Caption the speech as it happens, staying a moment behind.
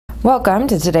Welcome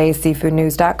to today's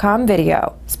SeafoodNews.com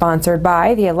video, sponsored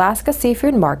by the Alaska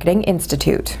Seafood Marketing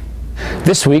Institute.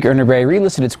 This week, Urner Barry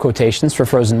relisted its quotations for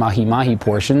frozen mahi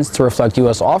portions to reflect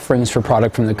U.S. offerings for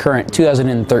product from the current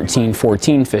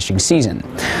 2013-14 fishing season.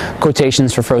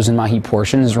 Quotations for frozen mahi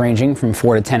portions ranging from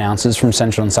 4 to 10 ounces from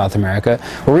Central and South America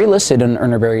were relisted in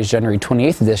Urner Barry's January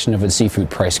 28th edition of its Seafood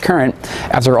Price Current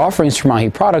after offerings for mahi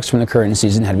products from the current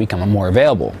season had become more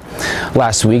available.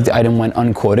 Last week, the item went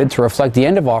unquoted to reflect the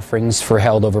end of offerings for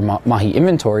held over mahi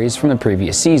inventories from the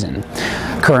previous season.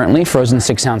 Currently, frozen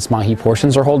 6-ounce mahi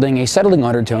portions are holding a settling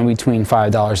undertone between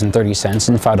 $5.30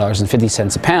 and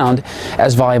 $5.50 a pound,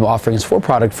 as volume offerings for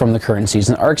product from the current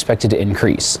season are expected to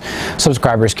increase.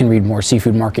 Subscribers can read more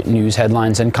seafood market news,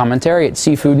 headlines, and commentary at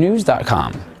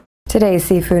seafoodnews.com. Today's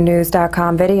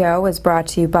SeafoodNews.com video was brought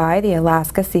to you by the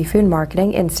Alaska Seafood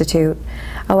Marketing Institute.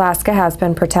 Alaska has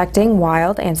been protecting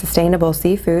wild and sustainable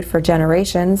seafood for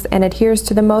generations and adheres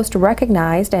to the most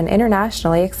recognized and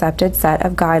internationally accepted set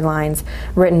of guidelines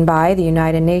written by the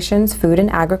United Nations Food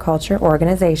and Agriculture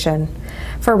Organization.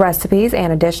 For recipes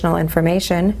and additional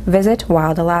information, visit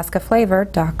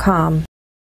wildalaskaflavor.com.